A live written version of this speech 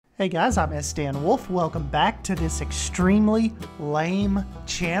Hey guys, I'm S. Dan Wolf. Welcome back to this extremely lame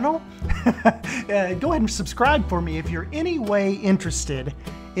channel. Go ahead and subscribe for me if you're any way interested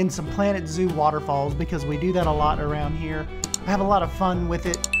in some Planet Zoo waterfalls, because we do that a lot around here. I have a lot of fun with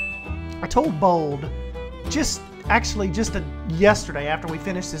it. I told Bold just yesterday after we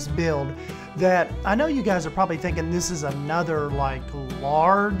finished this build that I know you guys are probably thinking this is another like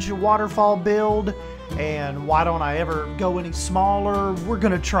large waterfall build and why don't I ever go any smaller? We're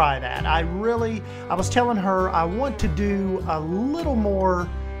gonna try that. I was telling her I want to do a little more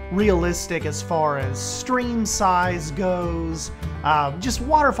realistic as far as stream size goes, just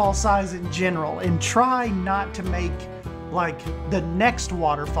waterfall size in general, and try not to make like the next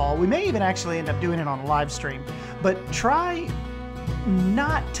waterfall. We may even actually end up doing it on a live stream, but try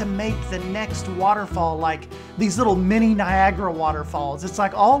not to make the next waterfall like these little mini Niagara waterfalls. It's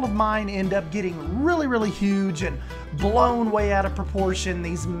like all of mine end up getting really huge and blown way out of proportion,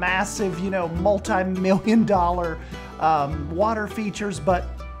 these massive, you know, multi-million-dollar water features. But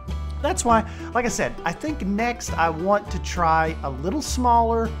that's why, like I said, I think next I want to try a little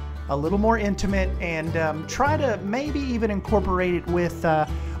smaller, a little more intimate, and try to maybe even incorporate it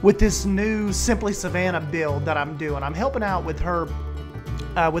with this new Simply Savannah build that I'm doing. I'm helping out with her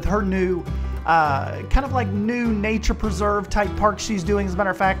new kind of like new nature preserve type park she's doing. As a matter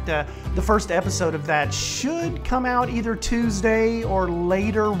of fact, the first episode of that should come out either Tuesday or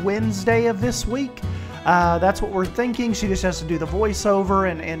later Wednesday of this week. That's what we're thinking. She just has to do the voiceover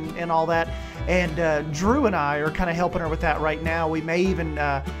and all that. And Drew and I are kind of helping her with that right now. We may even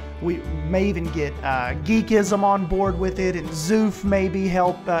get Geekism on board with it, and Zoof may be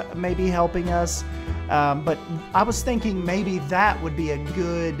helping us. But I was thinking maybe that would be a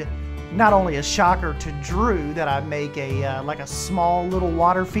good, not only a shocker to Drew that I make a like a small little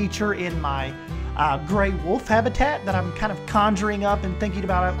water feature in my gray wolf habitat that I'm kind of conjuring up and thinking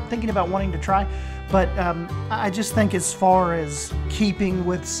about wanting to try. But I just think as far as keeping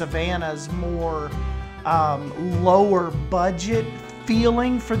with Savannah's more lower budget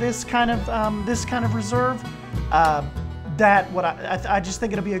feeling for this kind of reserve, I just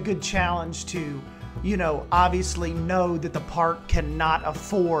think it'll be a good challenge to, you know, obviously know that the park cannot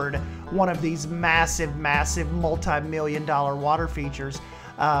afford one of these massive multi-million-dollar water features,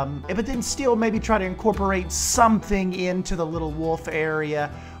 but then still maybe try to incorporate something into the little wolf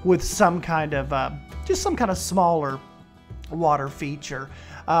area with some kind of just some kind of smaller water feature.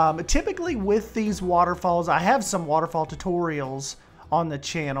 Typically with these waterfalls, I have some waterfall tutorials on the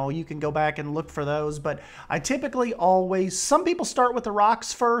channel. You can go back and look for those, but I typically always, some people start with the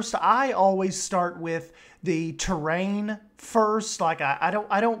rocks first. I always start with the terrain first. Like I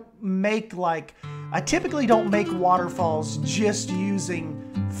typically don't make waterfalls just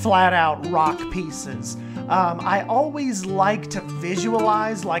using flat out rock pieces. I always like to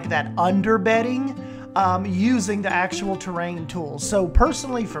visualize like that underbedding using the actual terrain tools. So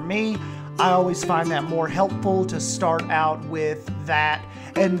personally for me, I always find that more helpful to start out with that,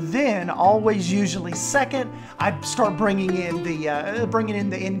 and then always usually second I start bringing in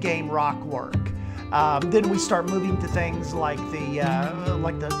the in-game rock work. Then we start moving to things like the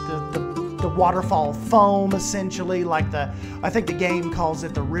waterfall foam, essentially, like I think the game calls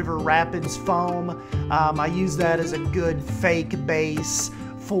it the river rapids foam. I use that as a good fake base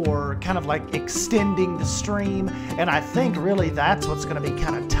for kind of like extending the stream, and I think really that's what's going to be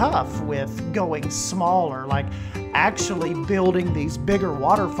kind of tough with going smaller, like actually building these bigger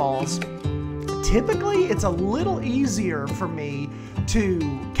waterfalls. Typically it's a little easier for me to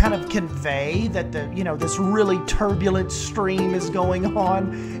kind of convey that this really turbulent stream is going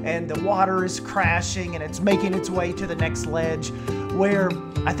on and the water is crashing and it's making its way to the next ledge, where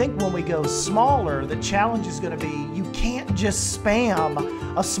I think when we go smaller, the challenge is going to be you can't just spam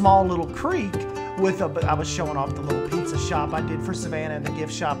a small little creek with I was showing off the little pizza shop I did for Savannah and the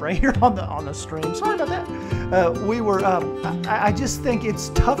gift shop right here on the stream. Sorry about that. I just think it's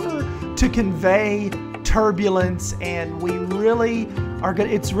tougher to convey turbulence, and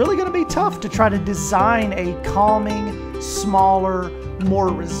it's really going to be tough to try to design a calming, smaller, more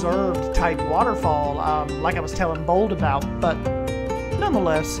reserved type waterfall, like I was telling Bold about. But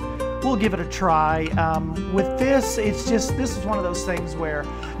nonetheless, we'll give it a try. With this, this is one of those things where,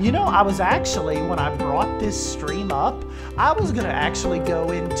 you know, I was actually, when I brought this stream up, I was going to actually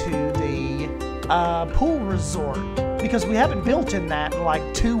go into the pool resort, because we haven't built in that in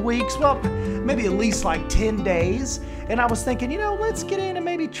like 2 weeks, well, maybe at least like 10 days. And I was thinking, you know, let's get in and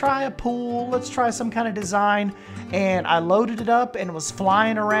maybe try a pool, let's try some kind of design. And I loaded it up and was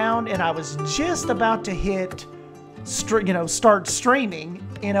flying around, and I was just about to hit start streaming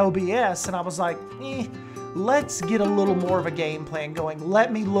in OBS, and I was like, let's get a little more of a game plan going.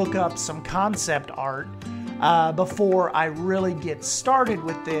 Let me look up some concept art before I really get started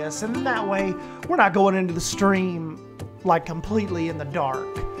with this. And that way, we're not going into the stream like completely in the dark.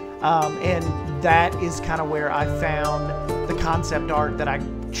 And that is kind of where I found the concept art that I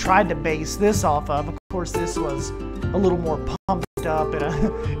tried to base this off of. Of course, this was a little more pumped up and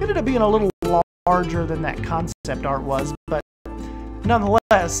ended up being a little larger than that concept art was. But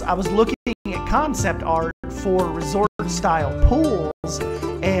nonetheless, I was looking at concept art for resort-style pools,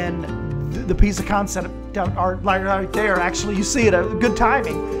 and the piece of concept art right there, actually, you see it, good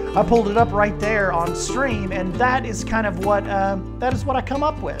timing. I pulled it up right there on stream, and that is kind of what I come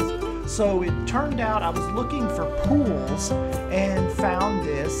up with. So it turned out I was looking for pools and found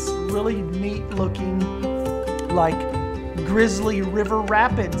this really neat looking, like, Grizzly River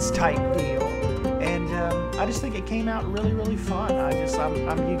Rapids type deal. And I just think it came out really, really fun.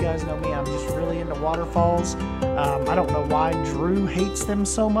 You guys know me, I'm just really into waterfalls. I don't know why Drew hates them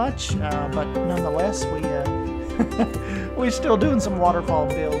so much, but nonetheless, we're still doing some waterfall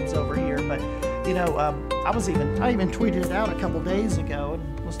builds over here. But you know, I even tweeted it out a couple days ago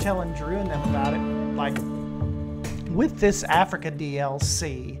and was telling Drew and them about it. Like, with this Africa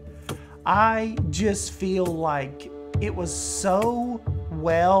DLC, I just feel like it was so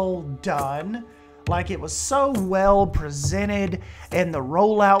well done. Like, it was so well presented and the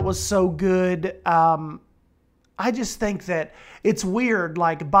rollout was so good. I just think that it's weird,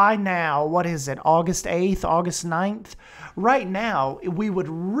 like, by now, what is it, August 8th, August 9th? Right now, we would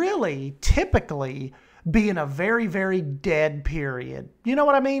really typically be in a very, very dead period. You know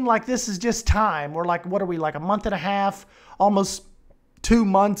what I mean? Like, this is just time. We're like, what are we, like a month and a half, almost 2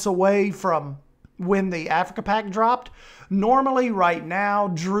 months away from when the Africa Pack dropped? Normally, right now,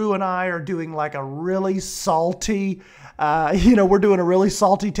 Drew and I are doing like a really salty, we're doing a really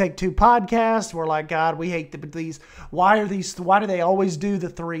salty Take Two podcast. We're like, God, we hate these. Why do they always do the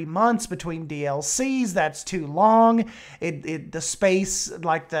 3 months between DLCs? That's too long. The space,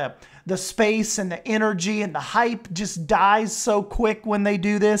 like the space and the energy and the hype just dies so quick when they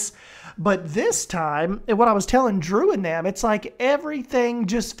do this. But this time, what I was telling Drew and them, it's like everything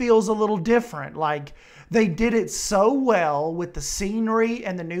just feels a little different. Like, they did it so well with the scenery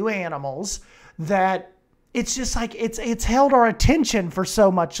and the new animals that it's just like it's held our attention for so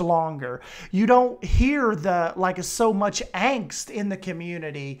much longer. You don't hear so much angst in the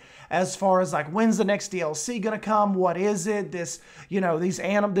community as far as like, when's the next DLC gonna come? What is it? This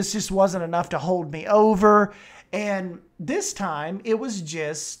just wasn't enough to hold me over. And this time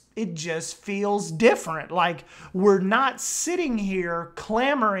it just feels different. Like, we're not sitting here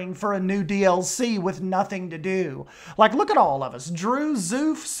clamoring for a new DLC with nothing to do. Like, look at all of us. Drew,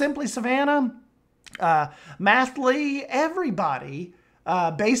 Zoof, Simply Savannah, Mathley, everybody,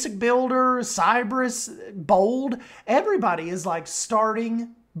 Basic Builder, Cybrus, Bold, everybody is like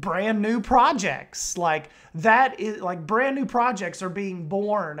starting brand new projects. Like, that is like brand new projects are being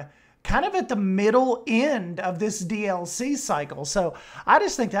born kind of at the middle end of this DLC cycle. So I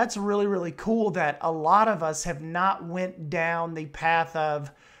just think that's really, really cool that a lot of us have not went down the path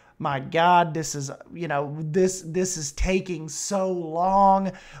of, my God, this is taking so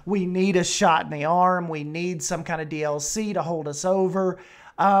long. We need a shot in the arm. We need some kind of DLC to hold us over.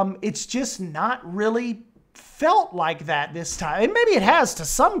 It's just not really felt like that this time. And maybe it has to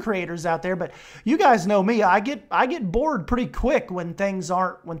some creators out there, but you guys know me. I get bored pretty quick when things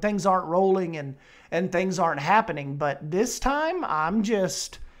aren't rolling and things aren't happening. But this time I'm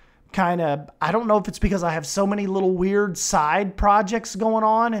just kind of, I don't know if it's because I have so many little weird side projects going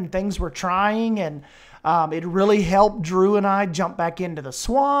on and things we're trying, and it really helped Drew and I jump back into the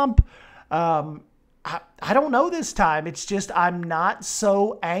swamp. I don't know this time. It's just I'm not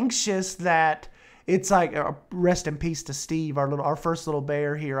so anxious that it's like, rest in peace to Steve, our first little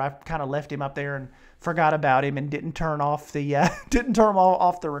bear here. I kind of left him up there and forgot about him and didn't turn off the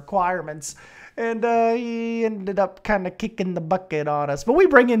off the requirements, and he ended up kind of kicking the bucket on us. But we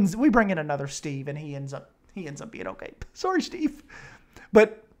bring in another Steve, and he ends up being okay. Sorry, Steve,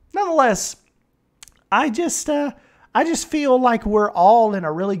 but nonetheless, I just feel like we're all in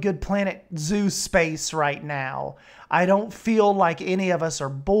a really good Planet Zoo space right now. I don't feel like any of us are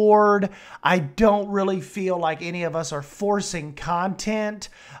bored. I don't really feel like any of us are forcing content.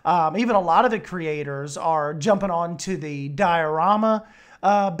 Even a lot of the creators are jumping onto the diorama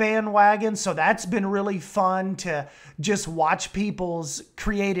bandwagon. So that's been really fun to just watch people's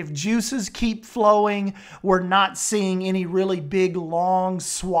creative juices keep flowing. We're not seeing any really big, long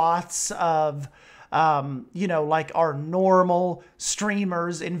swaths of you know, like our normal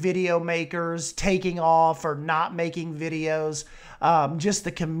streamers and video makers taking off or not making videos. Just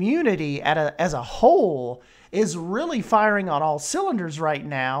the community as a whole is really firing on all cylinders right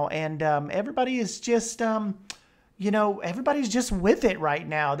now. And everybody is just, you know, everybody's just with it right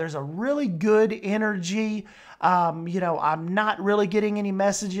now. There's a really good energy. You know, I'm not really getting any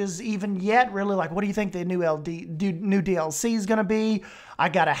messages even yet, really, like, what do you think the new DLC is going to be? I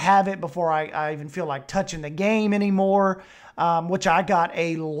got to have it before I even feel like touching the game anymore, which I got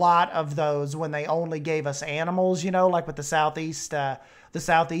a lot of those when they only gave us animals, you know, like with the Southeast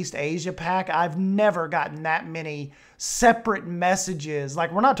Asia pack. I've never gotten that many separate messages.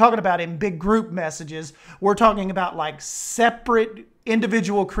 Like, we're not talking about in big group messages. We're talking about like separate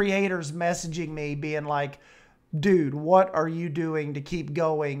individual creators messaging me being like, dude, what are you doing to keep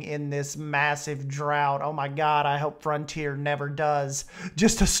going in this massive drought? Oh my God, I hope Frontier never does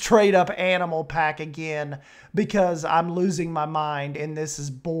just a straight up animal pack again, because I'm losing my mind and this is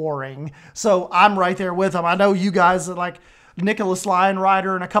boring. So I'm right there with them. I know you guys, like Nicholas Lion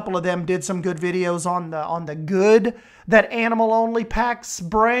Rider and a couple of them, did some good videos on the good that animal only packs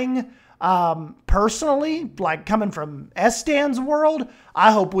bring. Personally, like coming from S-Dan's world,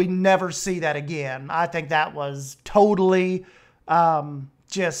 I hope we never see that again. I think that was totally,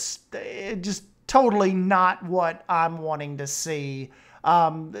 just totally not what I'm wanting to see.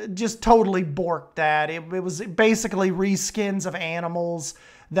 Just totally borked that. It was basically reskins of animals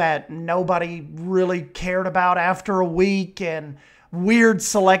that nobody really cared about after a week, and weird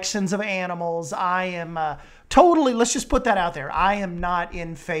selections of animals. I am totally, let's just put that out there, I am not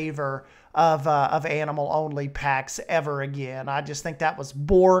in favor of animal only packs ever again. I just think that was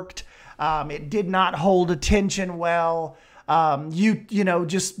borked. It did not hold attention well. You know,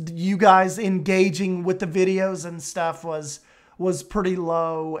 just you guys engaging with the videos and stuff was pretty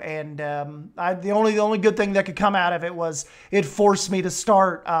low, and the only good thing that could come out of it was it forced me to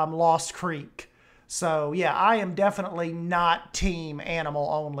start Lost Creek. So yeah, I am definitely not team animal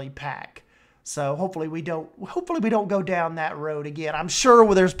only pack. So hopefully we don't go down that road again. I'm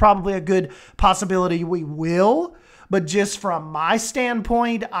sure there's probably a good possibility we will, but just from my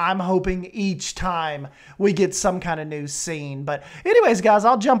standpoint, I'm hoping each time we get some kind of new scene. But anyways, guys,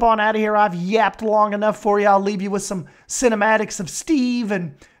 I'll jump on out of here. I've yapped long enough for you. I'll leave you with some cinematics of Steve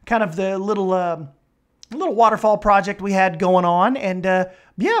and kind of the little waterfall project we had going on. And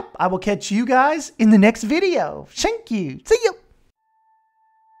yeah, I will catch you guys in the next video. Thank you. See you.